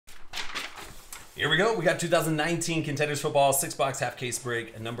Here we go. We got 2019 Contenders football, 6-box half case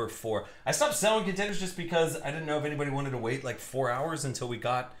break, number 4. I stopped selling Contenders just because I didn't know if anybody wanted to wait like 4 hours until we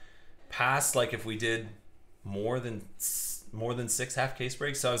got past, like if we did more than 6 half case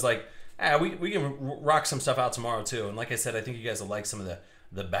breaks. So I was like, we can rock some stuff out tomorrow too. And like I said, I think you guys will like some of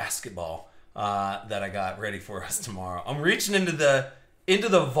the basketball that I got ready for us tomorrow. I'm reaching into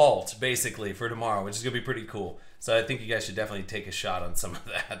the vault basically for tomorrow, which is gonna be pretty cool. So I think you guys should definitely take a shot on some of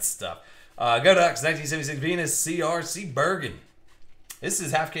that stuff. Go Ducks, 1976 Venus, CRC Bergen. This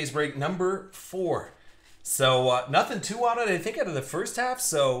is half case break number 4. So nothing too out of it, I think, out of the first half.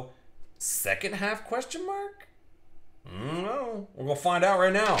 So second half question mark? No, we're gonna find out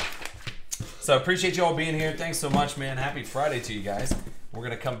right now. So appreciate you all being here. Thanks so much, man. Happy Friday to you guys. We're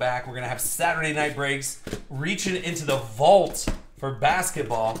gonna come back. We're gonna have Saturday night breaks, reaching into the vault for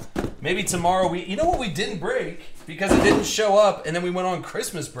basketball. Maybe tomorrow you know what we didn't break because it didn't show up, and then we went on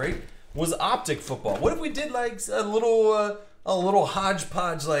Christmas break, was optic football. What if we did like a little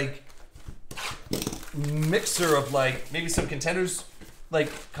hodgepodge, like mixer of like maybe some contenders, like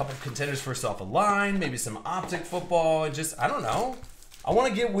a couple contenders first off a line, maybe some optic football, and just, I don't know. I want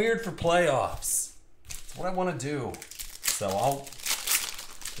to get weird for playoffs. That's what I want to do. So I'll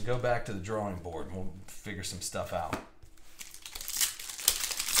go back to the drawing board and we'll figure some stuff out.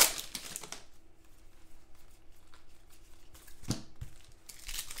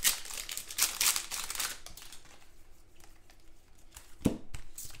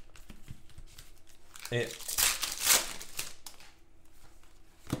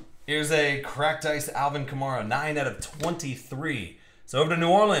 Here's a cracked ice Alvin Kamara, 9 out of 23. So over to New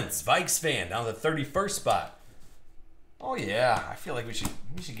Orleans, Vikes fan, down to the 31st spot. Oh yeah, I feel like we should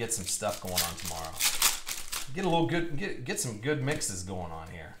get some stuff going on tomorrow. Get a little good, get some good mixes going on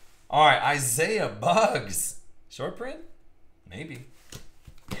here. All right, Isaiah Bugs, short print, maybe,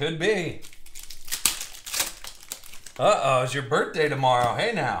 could be. Uh-oh, it's your birthday tomorrow.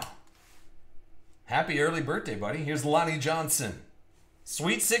 Hey now. Happy early birthday, buddy. Here's Lonnie Johnson.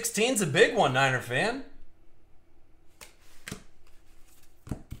 Sweet 16's a big one, Niner fan.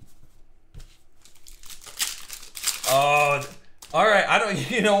 Oh, all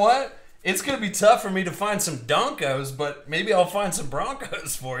right. You know what? It's going to be tough for me to find some Donkos, but maybe I'll find some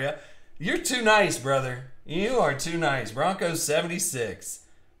Broncos for you. You're too nice, brother. You are too nice. Broncos 76.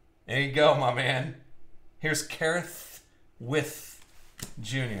 There you go, my man. Here's Kareth with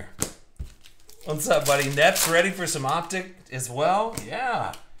Jr. What's up, buddy? Nets ready for some optic as well?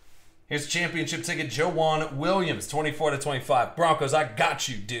 Yeah. Here's championship ticket, Joanne Williams, 24 to 25. Broncos, I got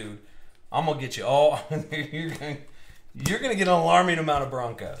you, dude. I'm going to get you all. You're going to get an alarming amount of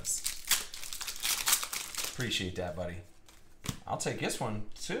Broncos. Appreciate that, buddy. I'll take this one,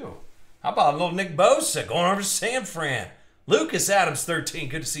 too. How about a little Nick Bosa going over to San Fran? Lucas Adams, 13.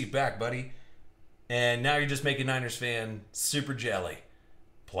 Good to see you back, buddy. And now you're just making Niners fan super jelly.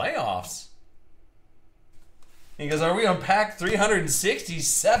 Playoffs? He goes, are we on pack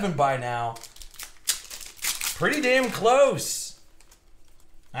 367 by now? Pretty damn close.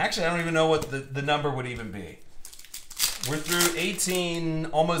 Actually, I don't even know what the number would even be. We're through 18,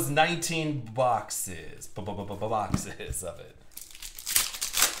 almost 19 boxes. Boxes of it.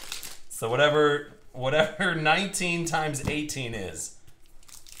 So whatever 19 times 18 is.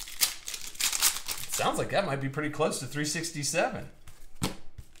 Sounds like that might be pretty close to 367.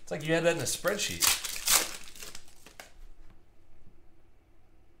 It's like you had that in a spreadsheet.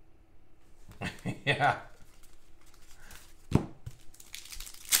 Yeah.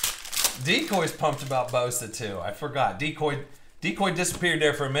 Decoy's pumped about Bosa too. I forgot. Decoy disappeared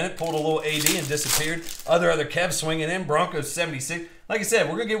there for a minute, pulled a little AD and disappeared. Other Kev swinging in. Broncos 76. Like I said,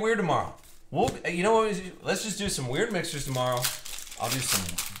 we're gonna get weird tomorrow. You know what? Let's just do some weird mixers tomorrow. I'll do some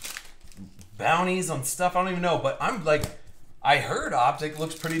bounties on stuff I don't even know. But I'm like, I heard optic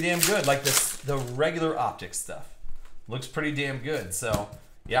looks pretty damn good. Like the regular optic stuff looks pretty damn good. So.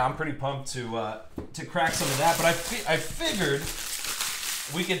 Yeah, I'm pretty pumped to crack some of that, but I figured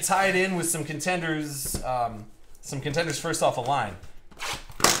we could tie it in with some contenders first off a line.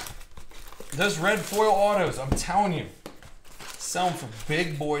 Those red foil autos, I'm telling you, sell them for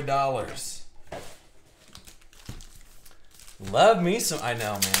big boy dollars. Love me some. I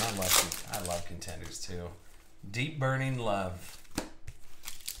know, man. I love contenders too. Deep burning love.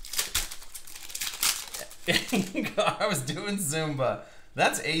 I was doing Zumba.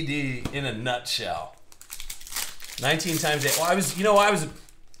 That's AD in a nutshell. 19 times 8. Well, I was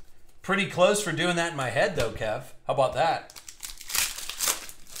pretty close for doing that in my head, though, Kev. How about that?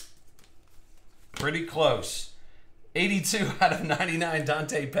 Pretty close. 82 out of 99,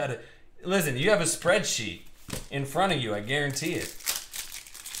 Dante Pettit. Listen, you have a spreadsheet in front of you. I guarantee it.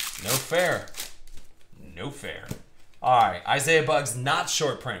 No fair. No fair. All right, Isaiah Buggs, not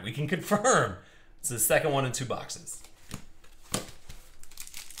short print. We can confirm. It's the second one in 2 boxes.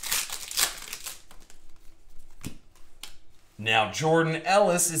 Now, Jordan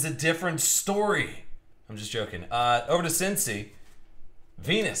Ellis is a different story. I'm just joking. Over to Cincy.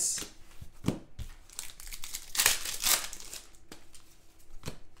 Venus.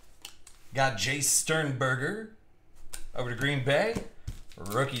 Got Jace Sternberger. Over to Green Bay.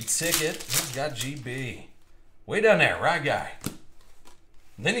 Rookie ticket. He's got GB. Way down there, right guy.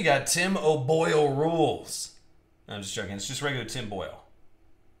 And then you got Tim O'Boyle rules. No, I'm just joking. It's just regular Tim Boyle.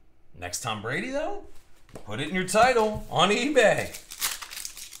 Next Tom Brady, though? Put it in your title on eBay.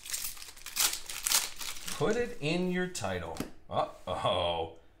 Put it in your title.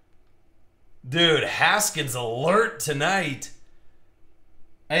 Uh-oh. Dude, Haskins alert tonight.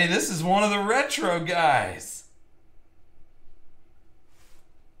 Hey, this is one of the retro guys.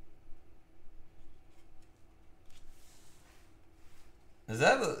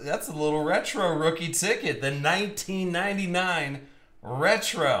 That's a little retro rookie ticket. The 1999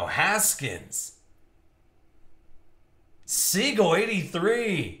 retro Haskins. Siegel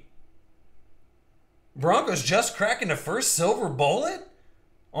 83. Broncos just cracking the first silver bullet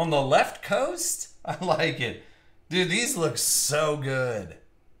on the left coast. I like it. Dude, these look so good.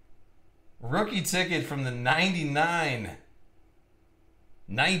 Rookie ticket from the 99.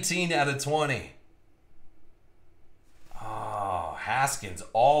 19 out of 20. Oh, Haskins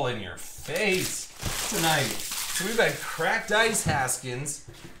all in your face tonight. So we've got cracked ice Haskins.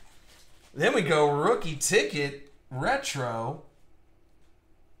 Then we go rookie ticket. Retro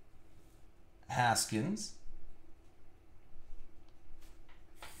Haskins.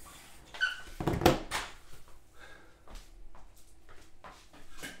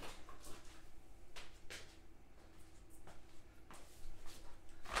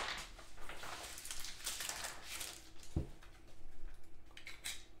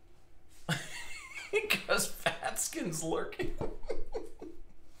 Because Haskins lurking.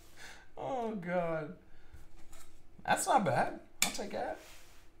 Oh, God. That's not bad. I'll take that.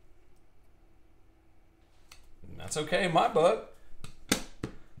 That's okay in my book.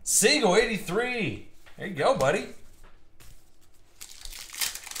 Siegel 83. There you go, buddy.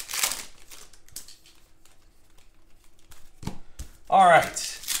 All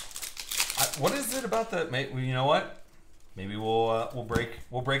right. What is it about the? You know what? Maybe we'll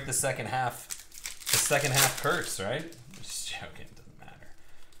break the second half. The second half curse, right? I'm just joking. Doesn't matter.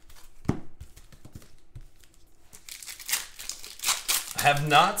 I have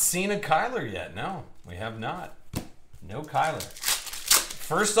not seen a Kyler yet. No, we have not. No Kyler.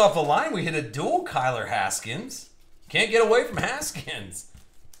 First off the line, we hit a dual Kyler Haskins. Can't get away from Haskins.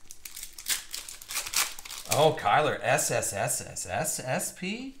 Oh, Kyler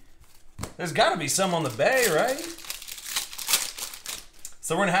SSSSSSP. There's got to be some on the bay, right?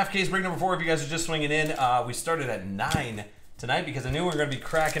 So we're in half case break number 4. If you guys are just swinging in, we started at 9 tonight because I knew we were going to be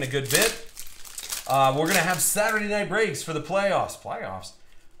cracking a good bit. We're going to have Saturday night breaks for the playoffs.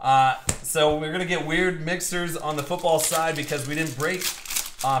 So we're going to get weird mixers on the football side because we didn't break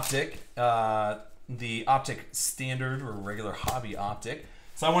Optic, the Optic Standard or regular hobby Optic.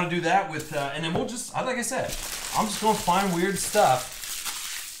 So I want to do that with, and then we'll just, like I said, I'm just going to find weird stuff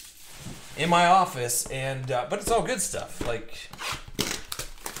in my office, and but it's all good stuff. Like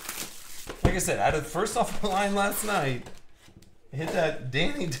I said, I had a first off the line last night. Hit that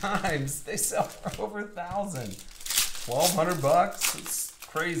Danny Dimes. They sell for over $1,000, $1,200. It's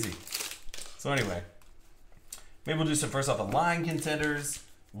crazy. So anyway, maybe we'll do some first off the line contenders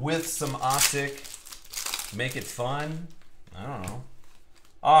with some Optic. Make it fun. I don't know.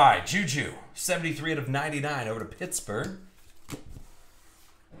 All right, Juju, 73 out of 99 over to Pittsburgh.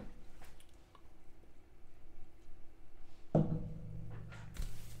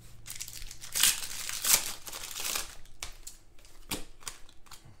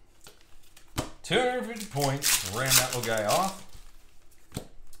 $250 points. Ran that little guy off.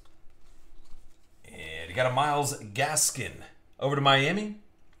 And you got a Myles Gaskin over to Miami.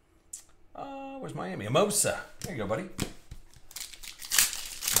 Where's Miami? Amosa. There you go, buddy.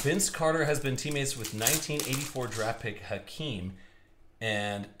 Vince Carter has been teammates with 1984 draft pick Hakeem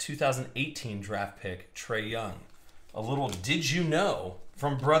and 2018 draft pick Trey Young. A little did you know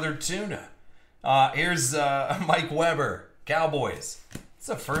from Brother Tuna. Here's Mike Weber, Cowboys. It's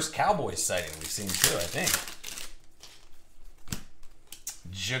the first Cowboys sighting we've seen too, I think.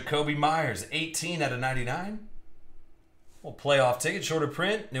 Jacoby Myers, 18 out of 99. Well, playoff ticket, shorter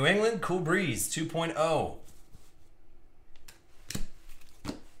print. New England, Cool Breeze, 2.0.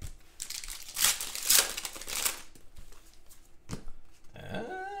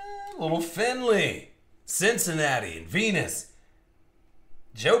 Little Finley. Cincinnati and Venus.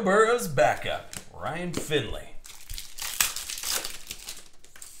 Joe Burrow's backup, Ryan Finley.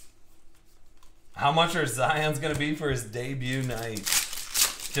 How much are Zion's going to be for his debut night?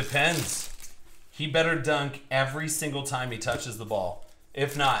 Depends. He better dunk every single time he touches the ball.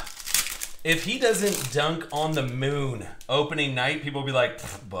 If not, if he doesn't dunk on the moon opening night, people will be like,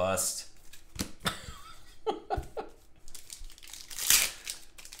 bust.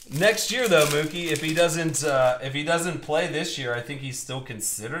 Next year, though, Mookie, if he doesn't play this year, I think he's still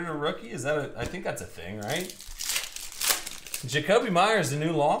considered a rookie. I think that's a thing, right? Jacoby Myers, a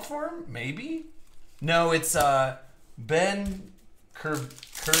new law firm? Maybe? No, it's Ben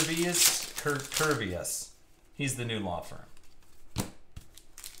Curvius. He's the new law firm.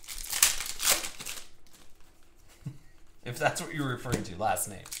 If that's what you're referring to, last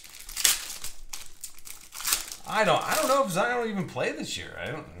name. I don't know if Zion will even play this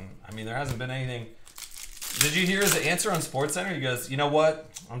year. I mean, there hasn't been anything. Did you hear his answer on SportsCenter? He goes, you know what?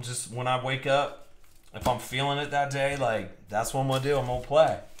 When I wake up, if I'm feeling it that day, like, that's what I'm going to do. I'm going to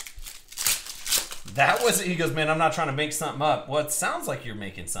play. He goes, man, I'm not trying to make something up. Well, it sounds like you're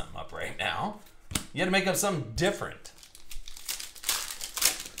making something up right now. You had to make up something different.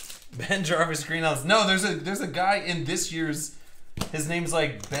 Ben Jarvis Greenhouse. No, there's a guy in this year's, his name's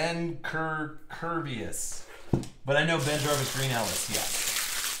like Ben Curvius. But I know Ben Jarvis Greenhouse, yes.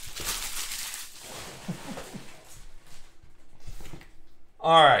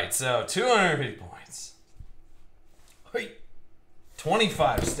 All right, so 250 points. Wait,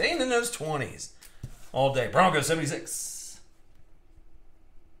 25. Staying in those 20s all day. Broncos 76.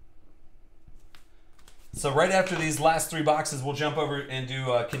 So right after these last three boxes, we'll jump over and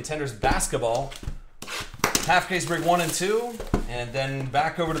do Contenders basketball. Half case break 1 and 2, and then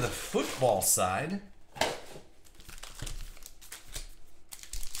back over to the football side.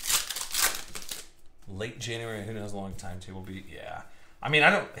 Late January, who knows how long timetable will be. Yeah. I mean,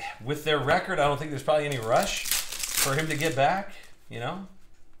 with their record, I don't think there's probably any rush for him to get back, you know?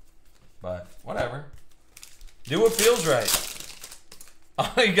 But whatever. Do what feels right.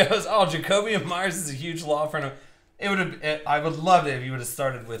 Oh, he goes, Jacoby and Myers is a huge law firm. I would love it if you would have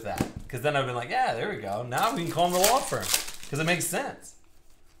started with that. Because then I'd been like, yeah, there we go. Now we can call him the law firm. Because it makes sense.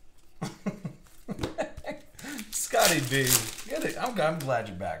 Scotty B. I'm glad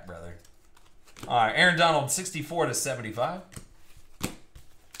you're back, brother. All right, Aaron Donald, 64/75.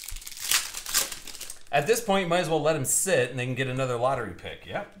 At this point, you might as well let him sit and they can get another lottery pick.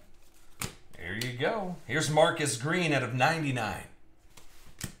 Yep. There you go. Here's Marcus Green out of 99.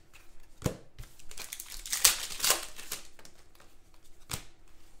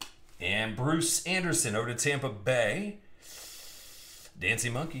 And Bruce Anderson over to Tampa Bay.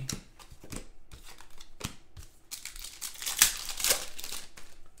 Dancy Monkey.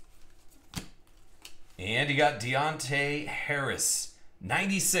 And you got Deontay Harris,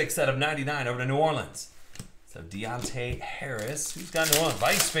 96 out of 99 over to New Orleans. So Deontay Harris, who's got New Orleans?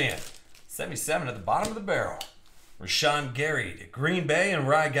 Vice fan, 77 at the bottom of the barrel. Rashawn Gary to Green Bay and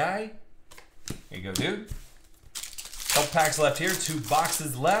Rye Guy. Here you go, dude. Couple packs left here, 2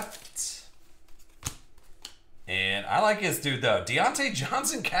 boxes left. And I like this dude, though. Deontay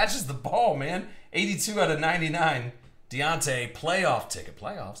Johnson catches the ball, man. 82 out of 99. Deontay, playoff ticket.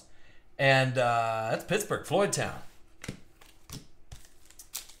 Playoffs. And that's Pittsburgh, Floyd Town.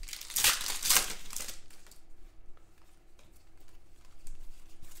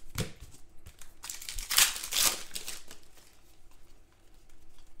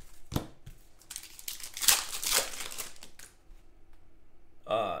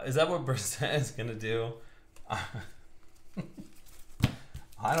 Is that what Brissett is going to do? I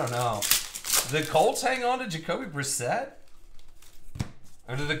don't know. The Colts hang on to Jacoby Brissett?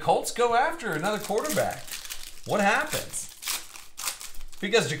 Or do the Colts go after another quarterback? What happens?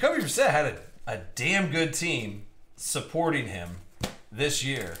 Because Jacoby Brissett had a damn good team supporting him this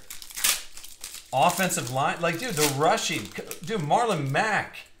year. Offensive line, like, dude, the rushing. Dude, Marlon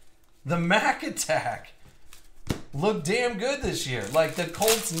Mack. The Mack attack looked damn good this year. Like, the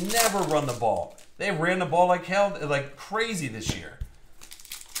Colts never run the ball. They ran the ball like hell, like crazy this year.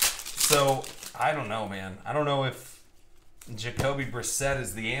 So, I don't know, man. I don't know if Jacoby Brissett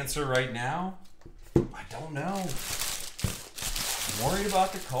is the answer right now. I don't know. I'm worried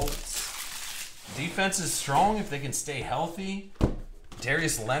about the Colts. Defense is strong if they can stay healthy.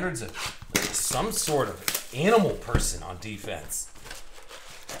 Darius Leonard's some sort of animal person on defense.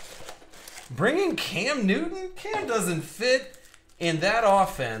 Bringing Cam Newton? Cam doesn't fit in that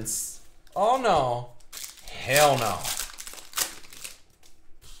offense. Oh, no. Hell no.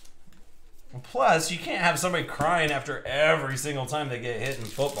 Plus, you can't have somebody crying after every single time they get hit in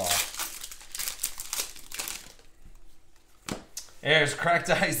football. There's Cracked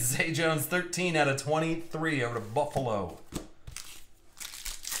Ice, Zay Jones, 13 out of 23 over to Buffalo.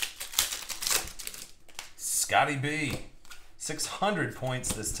 Scotty B, 600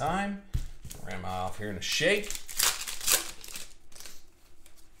 points this time. Ran my off here in a shake.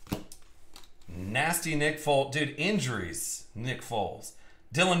 Nasty Nick Foles. Dude, injuries. Nick Foles.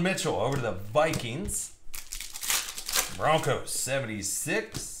 Dylan Mitchell over to the Vikings. Broncos,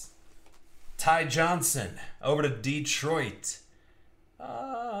 76. Ty Johnson over to Detroit.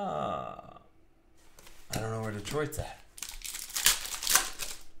 I don't know where Detroit's at.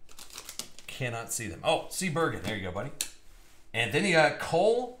 Cannot see them. Oh, C. Bergen. There you go, buddy. And then you got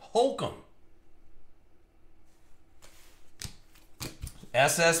Cole Holcomb.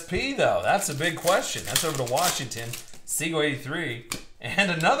 SSP, though. That's a big question. That's over to Washington. Seagull 83.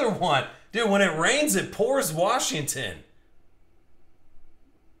 And another one. Dude, when it rains, it pours Washington.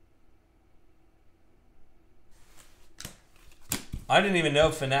 I didn't even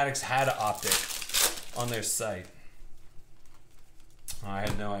know Fanatics had an optic on their site. I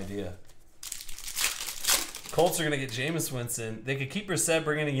had no idea. Colts are going to get Jameis Winston. They could keep Brissett,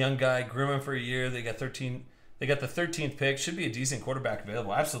 bring in a young guy, groom him for a year. They got 13. They got the 13th pick. Should be a decent quarterback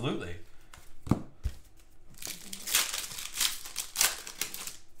available. Absolutely.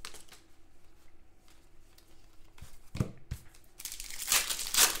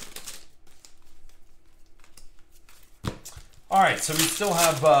 All right, so we still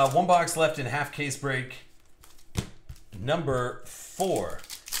have one box left in half case break number 4.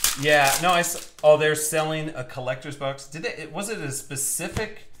 Yeah, no, oh, they're selling a collector's box. Did they? Was it a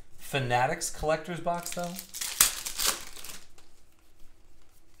specific Fanatics collector's box though?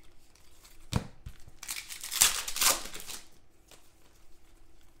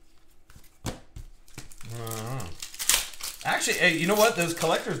 Actually, hey, you know what? Those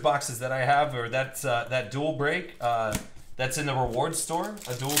collector's boxes that I have, or that's that dual break, that's in the rewards store,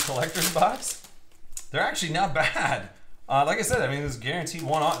 a dual collector's box. They're actually not bad. Like I said, I mean, there's guaranteed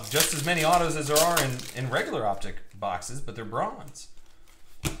one, just as many autos as there are in regular optic boxes, but they're bronze.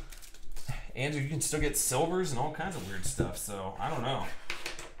 And you can still get silvers and all kinds of weird stuff. So I don't know.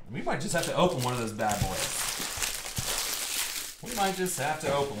 We might just have to open one of those bad boys. We might just have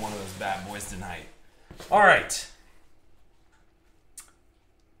to open one of those bad boys tonight. All right.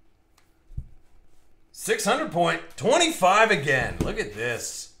 600 point, 25 again. Look at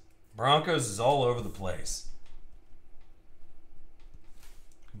this. Broncos is all over the place.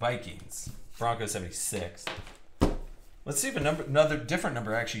 Vikings. Broncos 76. Let's see if another different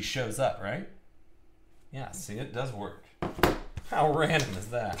number actually shows up, right? Yeah, see, it does work. How random is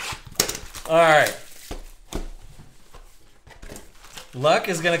that? All right. Luck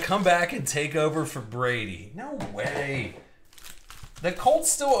is going to come back and take over for Brady. No way. The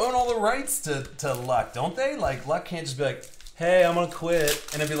Colts still own all the rights to Luck, don't they? Like, Luck can't just be like, hey, I'm going to quit.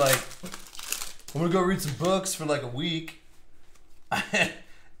 And then be like, I'm going to go read some books for like a week.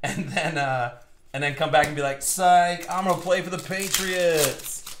 and then come back and be like, psych, I'm going to play for the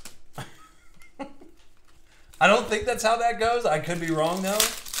Patriots. I don't think that's how that goes. I could be wrong, though.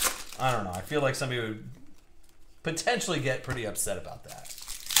 I don't know. I feel like somebody would potentially get pretty upset about that.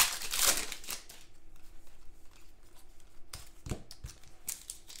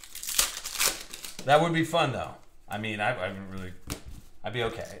 That would be fun, though. I mean, I'd be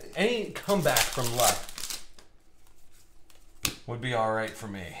okay. Any comeback from Luck would be all right for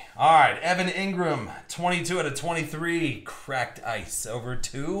me. All right, Evan Ingram, 22 out of 23, cracked ice over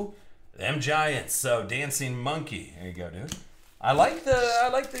to them Giants. So Dancing Monkey, there you go, dude. I like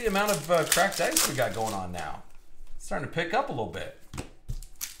the amount of cracked ice we got going on now. It's starting to pick up a little bit.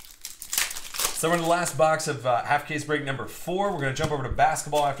 So we're in the last box of half case break number 4. We're gonna jump over to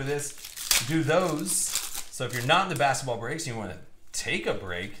basketball after this. Do those. So if you're not in the basketball breaks and you want to take a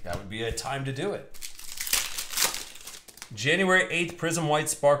break, that would be a time to do it. January 8th, Prism White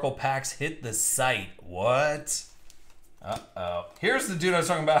Sparkle packs hit the site. What? Uh-oh. Here's the dude I was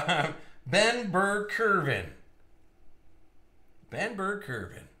talking about. Ben Burr-Curvin. Ben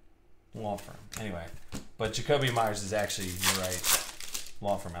Burr-Curvin. Law firm. Anyway. But Jacoby Myers is actually, you're right,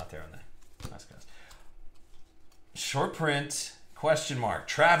 law firm out there on the West Coast. Short print. Question mark.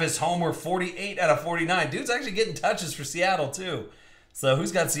 Travis Homer, 48 out of 49. Dude's actually getting touches for Seattle, too. So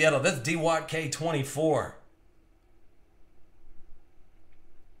who's got Seattle? That's D-Watt K, 24.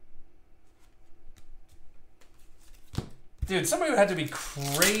 Dude, somebody would have to be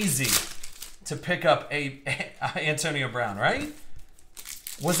crazy to pick up a Antonio Brown, right?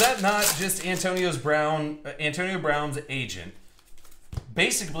 Was that not just Antonio Brown's agent,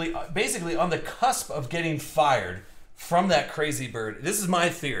 basically on the cusp of getting fired from that crazy bird? This is my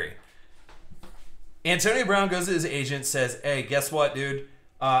theory. Antonio Brown goes to his agent, says, hey, guess what, dude?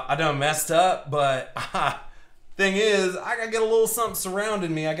 I done messed up, but thing is, I got to get a little something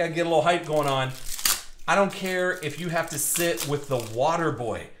surrounding me. I got to get a little hype going on. I don't care if you have to sit with the water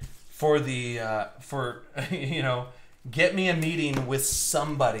boy for you know, get me a meeting with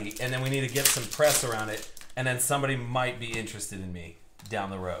somebody, and then we need to get some press around it, and then somebody might be interested in me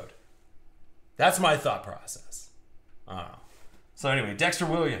down the road. That's my thought process. So anyway, Dexter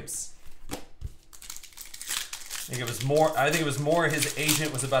Williams. I think it was more his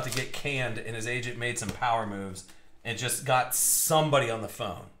agent was about to get canned, and his agent made some power moves and just got somebody on the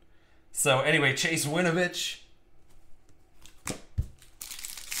phone. So anyway, Chase Winovich.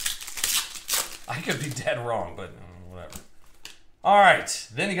 I could be dead wrong, but whatever. All right,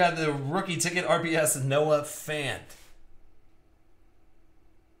 then you got the rookie ticket RPS Noah Fant.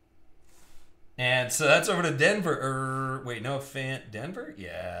 And so that's over to Denver. Wait, Noah Fant, Denver?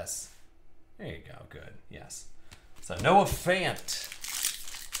 Yes. There you go. Good. Yes. So Noah Fant.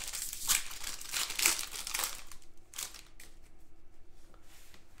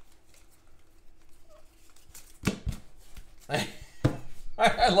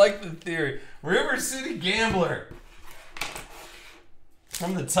 I like the theory. River City Gambler.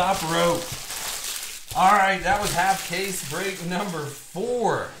 From the top rope. All right, that was half case break number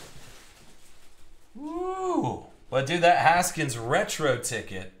 4. Woo! But dude, that Haskins retro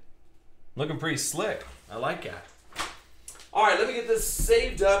ticket looking pretty slick. I like that. All right, let me get this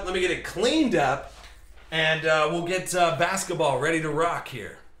saved up. Let me get it cleaned up, and we'll get basketball ready to rock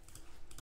here.